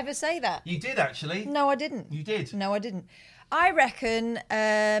didn't ever say that. You did, actually. No, I didn't. You did. No, I didn't. I reckon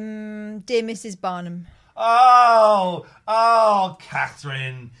Dear Mrs. Barnum. Oh,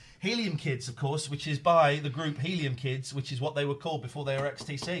 Catherine. Helium Kids, of course, which is by the group Helium Kids, which is what they were called before they were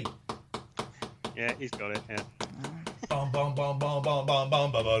XTC. Yeah, he's got it, yeah. Bum, bum, bum, bum, bum, bum,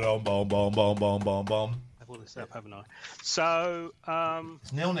 bum, bum, bum, bum, bum, bum, bum, bum, bum. I've all this up, haven't I? So,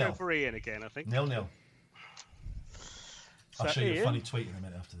 it's 0-0. For Ian again, I think. 0-0. I'll show you Ian, a funny tweet in a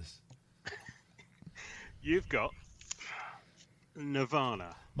minute after this. You've got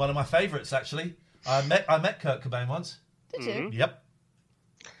Nirvana. One of my favourites, actually. I met Kurt Cobain once. Did you? Yep.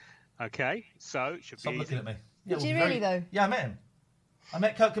 Okay, so it should Stop be looking easy. at me. Did you really, though? Yeah, I met him. I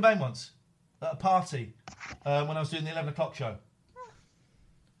met Kurt Cobain once at a party when I was doing the 11 o'clock show.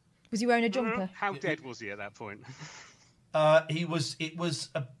 Was he wearing a jumper? How dead was he at that point? It was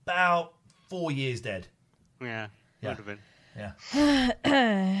about 4 years dead. Yeah, would have been. Yeah.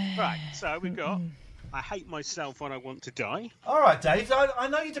 Right, so we've got I Hate Myself When I Want to Die. All right, Dave. I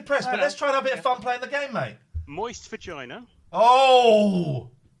know you're depressed, but let's try and have a bit of fun playing the game, mate. Moist Vagina. Oh!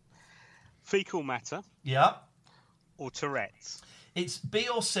 Fecal Matter. Yeah. Or Tourette's. It's B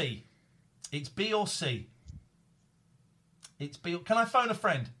or C. It's B or C. It's B. Can I phone a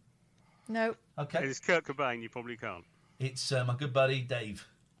friend? No. Okay. If it's Kurt Cobain, you probably can't. It's my good buddy Dave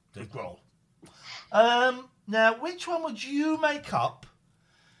Grohl. Now, which one would you make up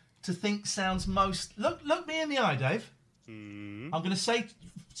to think sounds most... Look me in the eye, Dave. I'm going to say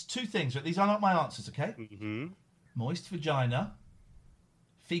two things, but these are not my answers, okay? Moist vagina,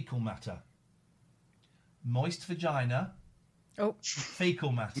 fecal matter. Moist vagina,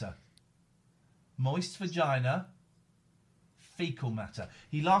 fecal matter. Moist vagina, fecal matter.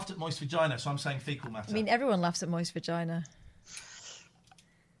 He laughed at moist vagina, so I'm saying fecal matter. I mean, everyone laughs at moist vagina.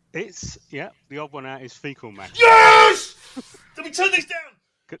 It's, the odd one out is fecal matter. Yes! Let me turn this down!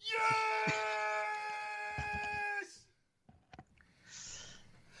 Yes!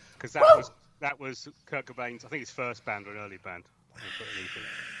 Because that was Kurt Cobain's, I think his first band or an early band.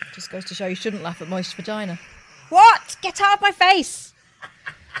 Just goes to show you shouldn't laugh at moist vagina. What? Get out of my face!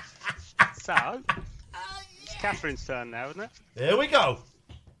 So, it's Catherine's turn now, isn't it? Here we go.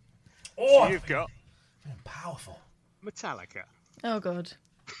 So you've got powerful Metallica. Oh, God.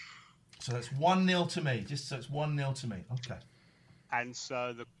 So that's 1-0 to me. Just so it's 1-0 to me. Okay. And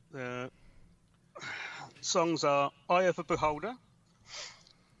so the songs are Eye of a Beholder,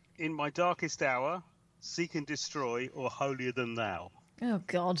 In My Darkest Hour, Seek and Destroy, or Holier Than Thou. Oh,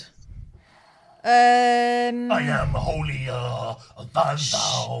 God. I am holier than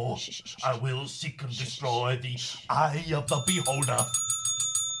thou. I will seek and destroy the eye of the beholder.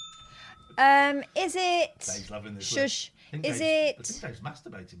 Is it... Dave's loving this. Shush. Is it... I think Dave's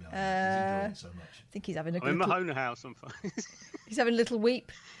masturbating behind it. He's enjoying it so much. I think he's having I'm in my own house. I'm fine. He's having a little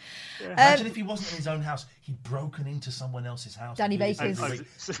weep. Yeah. Imagine if he wasn't in his own house, he'd broken into someone else's house. Danny Baker's.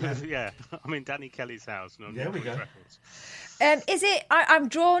 Yeah, I'm in Danny Kelly's house. There we go. Is it... I'm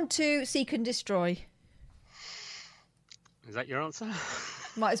drawn to Seek and Destroy. Is that your answer?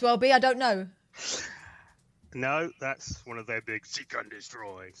 Might as well be. I don't know. No, that's one of their big Seek and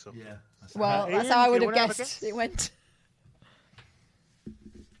Destroy. So. Yeah. That's how I would have guessed it went.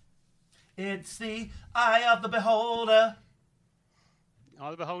 It's the eye of the beholder. Eye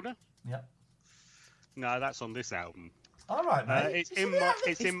of the Beholder? Yep. No, that's on this album. All right, mate. It's in my.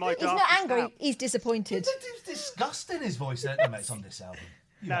 He's not angry. He's disappointed. It's disgust in his voice, there, mate. It's on this album.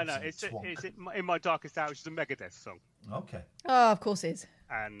 No, it's in My Darkest Hour, which is a Megadeth song. Okay. Oh, of course it is.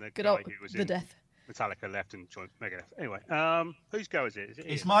 And the Good guy old, who was the in death. Metallica left and joined Megadeth. Anyway, whose go is it?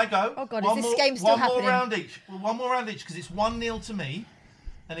 It's my go. Oh, God, is this game still happening? One more round each, because it's 1-0 to me.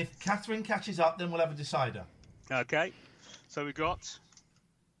 And if Catherine catches up, then we'll have a decider. Okay. So we've got...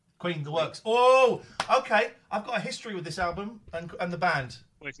 Queen, the works. Oh, okay. I've got a history with this album and the band.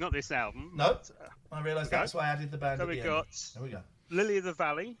 Well, it's not this album. No. I realised that's why I added the band So at the we've end. got... There we go. Lily of the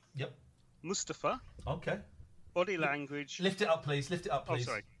Valley. Yep. Mustafa. Okay. Body Language. Lift it up, please. Lift it up, please.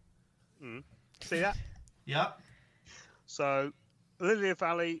 Oh, sorry. See that? Yeah. So, Lily of the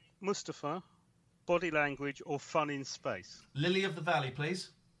Valley, Mustafa, Body Language, or Fun in Space? Lily of the Valley, please.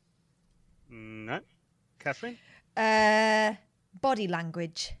 No. Catherine? Body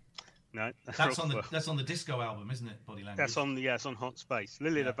Language. No. That's on the disco album, isn't it? Body Language. That's on Hot Space.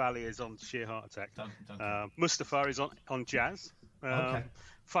 Lily of the Valley is on Sheer Heart Attack. Don't Mustafa is on Jazz. Okay.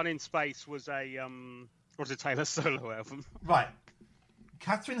 Fun in Space was a Taylor solo album. Right.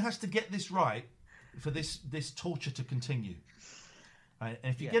 Catherine has to get this right for this torture to continue. Right?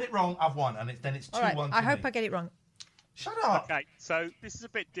 And if you get it wrong, I've won, and then it's 2-1 All right. to I hope me. I get it wrong. Shut up. Okay, so this is a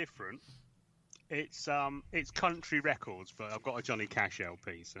bit different. It's country records, but I've got a Johnny Cash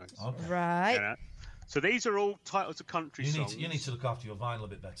LP. So Okay. Right. yeah. So these are all titles of country songs. You need to look after your vinyl a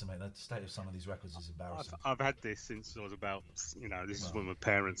bit better, mate. The state of some of these records is embarrassing. I've had this since I was about, this is when my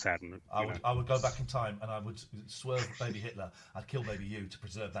parents had. And, I would go back in time and I would swerve Baby Hitler. I'd kill Baby You to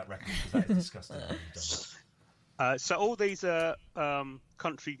preserve that record because that is disgusting. So all these are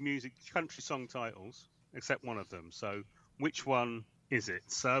country song titles, except one of them. So which one is it?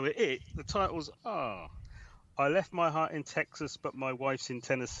 So the titles are I Left My Heart in Texas, but My Wife's in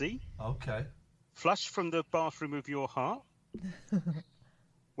Tennessee. Okay. Flush from the Bathroom of Your Heart.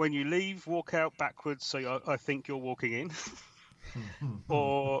 When you leave, walk out backwards so I think you're walking in.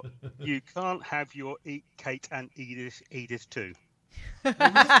 Or you can't have your Kate and Edith too.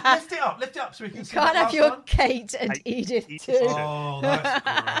 Lift it up so we can You see can't that have your one. Kate and Edith too. Oh,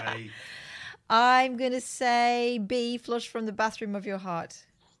 that's great. I'm going to say B, flush from the bathroom of your heart.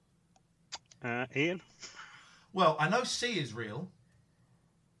 Ian? Well, I know C is real.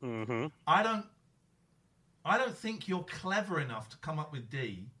 Mm-hmm. I don't think you're clever enough to come up with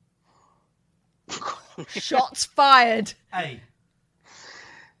D. Shots fired. A.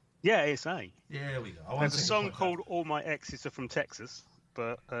 Yeah, it's A. Yeah, there we go. There's a song called All My Exes Are From Texas,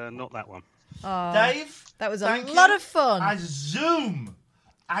 but not that one. Dave, that was a lot of fun. I zoom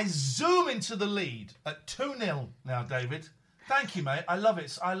into the lead at 2-0 now, David. Thank you, mate. I love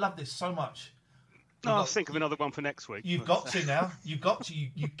it. I love this so much. I'll think of another one for next week. You've got to now. You've got to.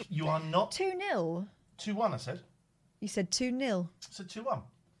 You are not 2-0. 2-1. I said. You said 2-0. I said 2-1.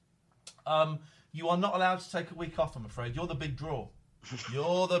 You are not allowed to take a week off. I'm afraid you're the big draw.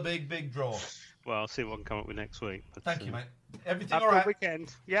 You're the big draw. Well, I'll see what I can come up with next week. But, Thank you, mate. Everything have all a right? good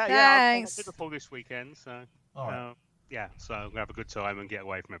weekend. Yeah. Thanks. I'm Liverpool this weekend, so all right. So I'm gonna have a good time and get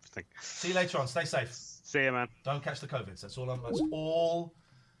away from everything. See you later on. Stay safe. See you, man. Don't catch the COVID. That's all I'm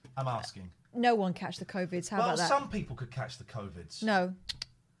asking. No one catch the COVIDs. How about that? Some people could catch the COVIDs. No,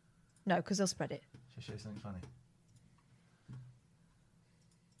 because they'll spread it. Shall I show you something funny?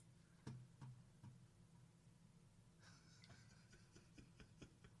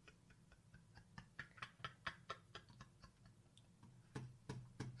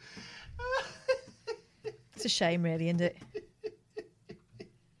 It's a shame, really, isn't it?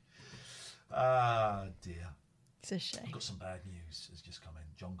 Ah, dear. It's a shame. I've got some bad news has just come in.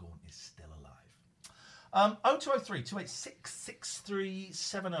 John Gaunt is still alive. 0203 286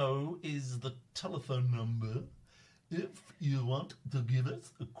 6370 is the telephone number if you want to give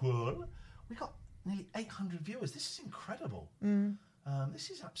us a call. We got nearly 800 viewers. This is incredible. This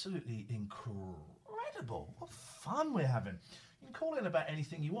is absolutely incredible. What fun we're having. You can call in about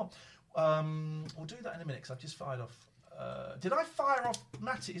anything you want. We'll do that in a minute because I've just fired off. Did I fire off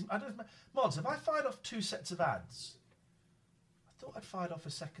Matty? I don't know. Mods, have I fired off 2 sets of ads? I thought I'd fired off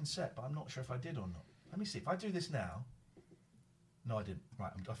a second set, but I'm not sure if I did or not. Let me see. If I do this now. No, I didn't.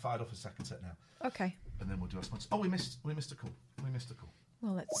 Right, I fired off a second set now. Okay. And then we'll do our sponsor. Oh, we missed a call.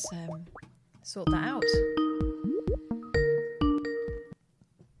 Well, let's sort that out.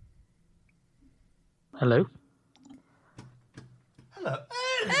 Hello. Hello.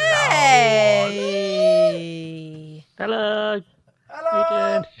 Hey. Hello. Hello. How you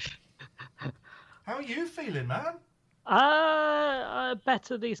doing? How are you feeling, man?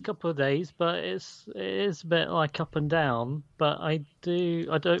 Better these couple of days, but it is a bit like up and down. But I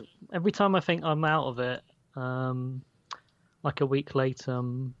don't. Every time I think I'm out of it, like a week later,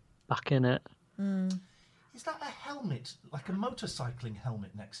 I'm back in it. Is that a helmet, like a motorcycling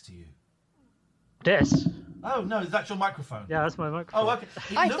helmet next to you? This. Oh no, that's your microphone. Yeah, that's my microphone. Oh, okay.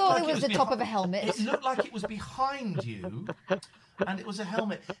 I thought it was the top of a helmet. It looked like it was behind you, and it was a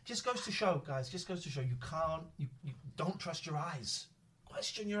helmet. Just goes to show, guys. Just goes to show you don't trust your eyes.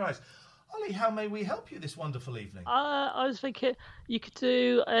 Question your eyes. Ollie, how may we help you this wonderful evening? I was thinking you could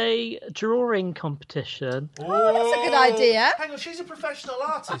do a drawing competition. Oh, that's a good idea. Hang on, she's a professional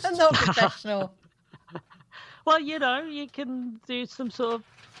artist. I'm not professional. Well, you can do some sort of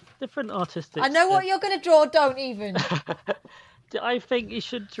different artistic. I know what you're going to draw. Don't even. I think you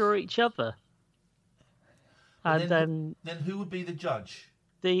should draw each other. And then who would be the judge?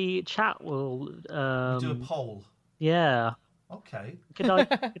 The chat will do a poll. Yeah. Okay. Could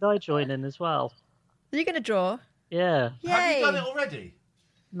I join in as well? Are you going to draw? Yeah. Yay. Have you done it already?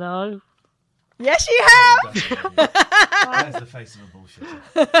 No. Yes, you have. That's the face of a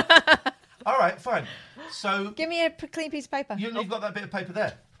bullshitter. All right, fine. So give me a clean piece of paper. You've got that bit of paper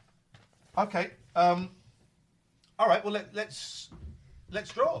there. Okay. All right. Well, let's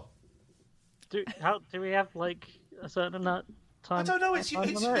draw. Do we have like a certain amount of time? I don't know. It's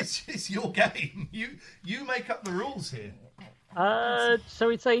your game. You make up the rules here. So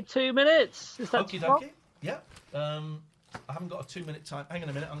we'd say 2 minutes. Is that Okie dokie. Yeah. I haven't got a 2-minute time. Hang on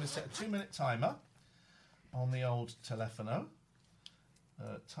a minute. I'm going to set a 2-minute timer on the old telefono.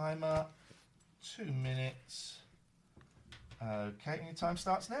 Timer 2 minutes. Okay, and your time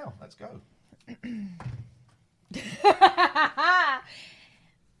starts now. Let's go.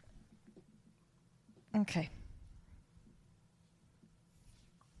 Okay.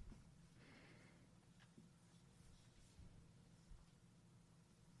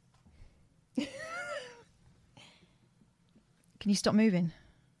 Can you stop moving?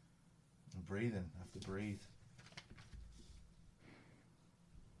 I'm breathing. I have to breathe.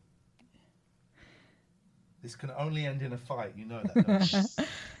 This can only end in a fight. You know that, don't you?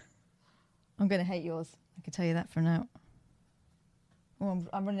 I'm going to hate yours. I can tell you that for now. Oh,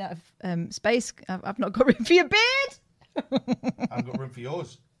 I'm running out of space. I've not got room for your beard. I've got room for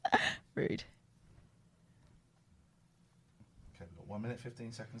yours. Rude. Okay, we've got 1 minute,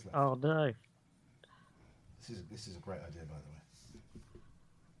 15 seconds left. Oh no. This is a great idea, by the way.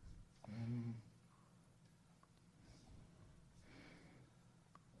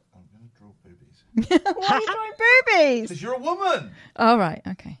 I'm going to draw boobies. Why are you drawing boobies? Because you're a woman. All right.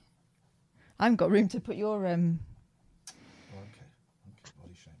 Okay. I haven't got room to put your Okay,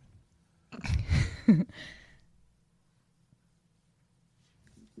 body shaming.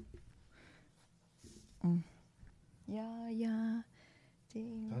 Yeah, yeah.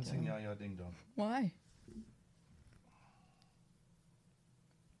 Ding Don't sing Ya Ya Ding Dong. Why?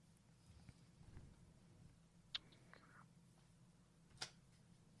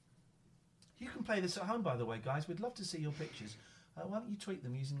 You can play this at home, by the way, guys. We'd love to see your pictures. Why don't you tweet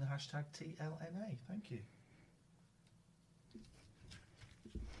them using the hashtag TLNA? Thank you.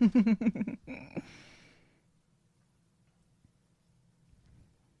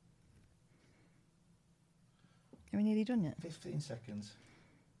 Are we nearly done yet? 15 seconds.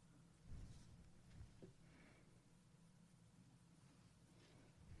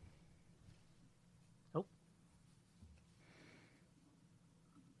 Oh.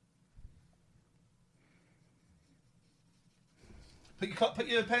 Put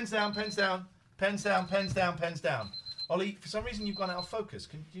your pens down, pens down, pens down, pens down, pens down. Ollie, for some reason you've gone out of focus.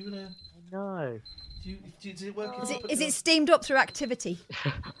 Do you want to... No. Does it work? Is it steamed up through activity?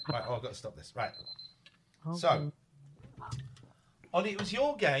 Right, I've got to stop this. Right. Okay. So, Ollie, it was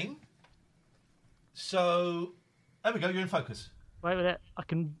your game. So, there we go. You're in focus. Wait a minute. I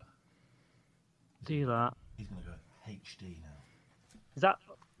can do that. He's going to go HD now. Is that...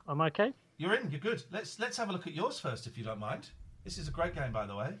 Am I okay? You're in. You're good. Let's have a look at yours first, if you don't mind. This is a great game, by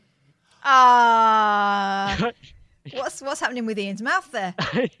the way. What's happening with Ian's mouth there?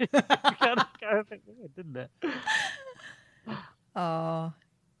 It kind of go a bit weird, didn't it? Oh.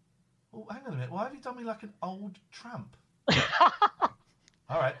 Oh, hang on a minute. Why have you done me like an old tramp?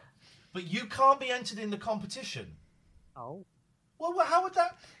 All right. But you can't be entered in the competition. Oh. Well, how would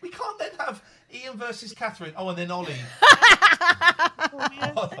that... We can't then have Ian versus Catherine. Oh, and then Ollie.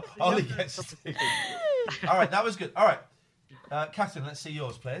 Ollie gets to... All right, that was good. All right. Catherine, let's see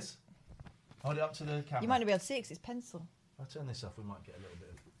yours, please. Hold it up to the camera. You might not be able to see it 'cause it's pencil. If I turn this off, we might get a little bit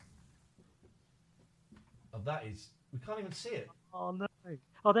of... Oh, that is... We can't even see it. Oh, no.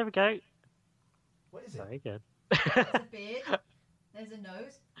 Oh, there we go. What is it? Very good. There's a beard. There's a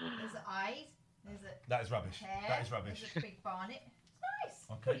nose. There's the eyes. There's a That is rubbish. hair. That is rubbish. There's a big barnet. It's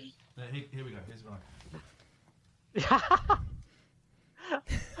nice. Okay. Here we go. Here's one.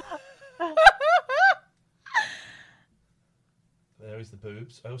 There is the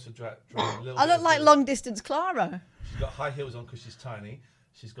boobs. I also draw a little... I look like long distance Clara. She's got high heels on because she's tiny.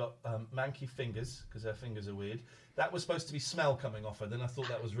 She's got manky fingers because her fingers are weird. That was supposed to be smell coming off her. Then I thought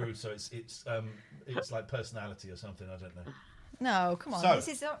that was rude, so it's like personality or something. I don't know. No, come on. So, this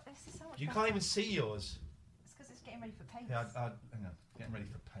is so much you better. can't even see yours. It's because it's getting ready for paints. Yeah, hang on. Getting ready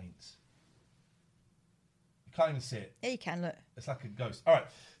for paints. You can't even see it. Yeah, you can, look. It's like a ghost. All right.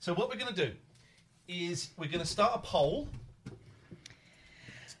 So what we're going to do is we're going to start a poll.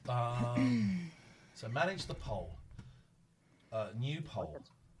 So manage the poll. New poll.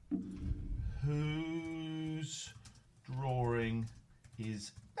 Whose drawing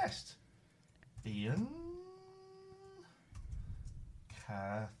is best? Ian?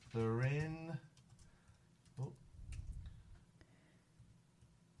 Catherine? Oh.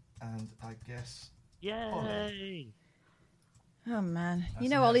 And I guess... Yay! Oh, man. That's you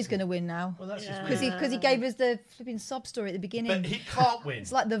know Ollie's going to win now. Well, that's just Because he gave us the flipping sob story at the beginning. But he can't win.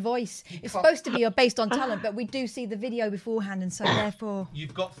 It's like The Voice. It's supposed to be based on talent, but we do see the video beforehand, and so therefore...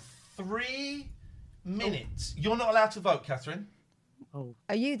 You've got 3 minutes. You're not allowed to vote, Catherine. Oh.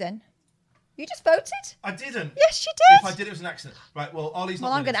 Are you then? You just voted? I didn't. Yes, you did. If I did, it was an accident. Right, well, Ollie's not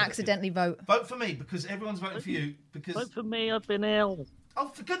Well, I'm winning, going to so accidentally vote. Vote for me, because everyone's voting for you. Because Vote for me, I've been ill. Oh,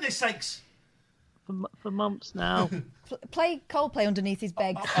 for goodness sakes. For months now. Play Coldplay underneath his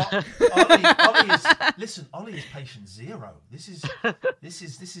bed. Ollie is... Listen, Ollie is patient zero. This is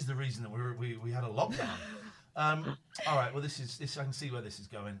the reason that we had a lockdown. All right, well, this I can see where this is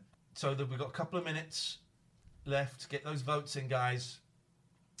going. So we've got a couple of minutes left to get those votes in, guys.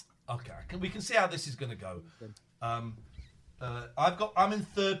 Okay, we can see how this is going to go. I'm in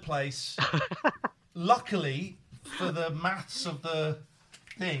 3rd place. Luckily, for the maths of the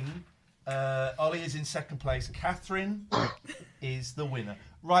thing, Ollie is in 2nd place. Catherine is the winner.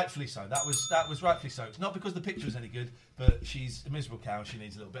 Rightfully so. That was rightfully so. It's not because the picture was any good, but she's a miserable cow and she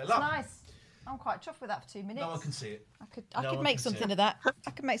needs a little bit of luck. Nice. I'm quite chuffed with that for 2 minutes. No one can see it. I could make something of that.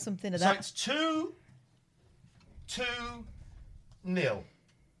 I could make something of that. So it's 2-0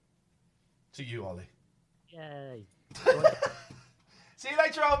 to you, Ollie. Yay. See you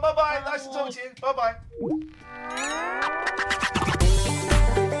later on. Bye-bye. Nice to talk to you. Bye-bye.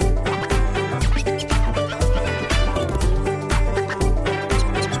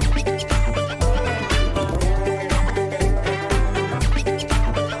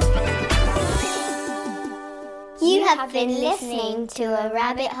 You have been listening to a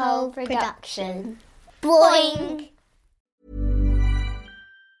Rabbit Hole production. Boing!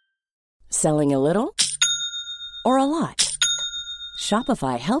 Selling a little or a lot?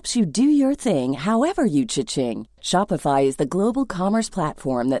 Shopify helps you do your thing however you cha-ching. Shopify is the global commerce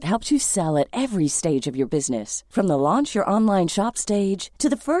platform that helps you sell at every stage of your business. From the launch your online shop stage to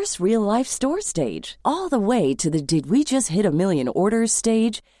the first real-life store stage, all the way to the did we just hit a million orders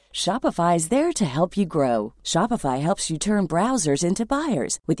stage. Shopify is there to help you grow. Shopify helps you turn browsers into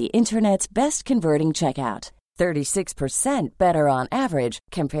buyers with the internet's best converting checkout. 36% better on average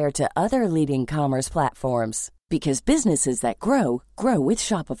compared to other leading commerce platforms. Because businesses that grow, grow with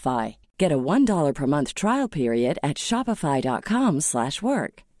Shopify. Get a $1 per month trial period at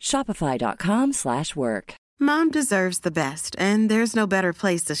shopify.com/work. Shopify.com/work. Mom deserves the best, and there's no better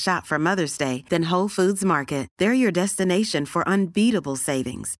place to shop for Mother's Day than Whole Foods Market. They're your destination for unbeatable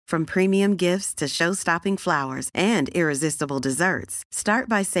savings, from premium gifts to show-stopping flowers and irresistible desserts. Start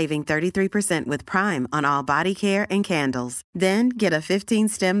by saving 33% with Prime on all body care and candles. Then get a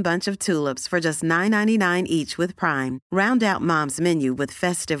 15-stem bunch of tulips for just $9.99 each with Prime. Round out Mom's menu with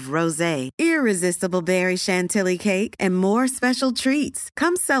festive rosé, irresistible berry chantilly cake, and more special treats.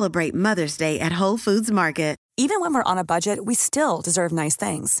 Come celebrate Mother's Day at Whole Foods Market. Even when we're on a budget, we still deserve nice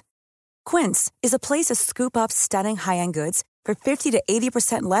things. Quince is a place to scoop up stunning high-end goods for 50 to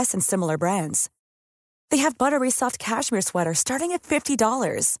 80% less than similar brands. They have buttery soft cashmere sweaters starting at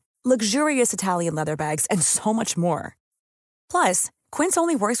 $50, luxurious Italian leather bags, and so much more. Plus, Quince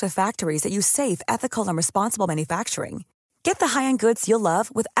only works with factories that use safe, ethical, and responsible manufacturing. Get the high-end goods you'll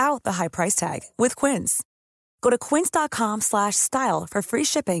love without the high price tag with Quince. Go to quince.com/style for free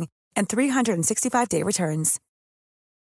shipping and 365-day returns.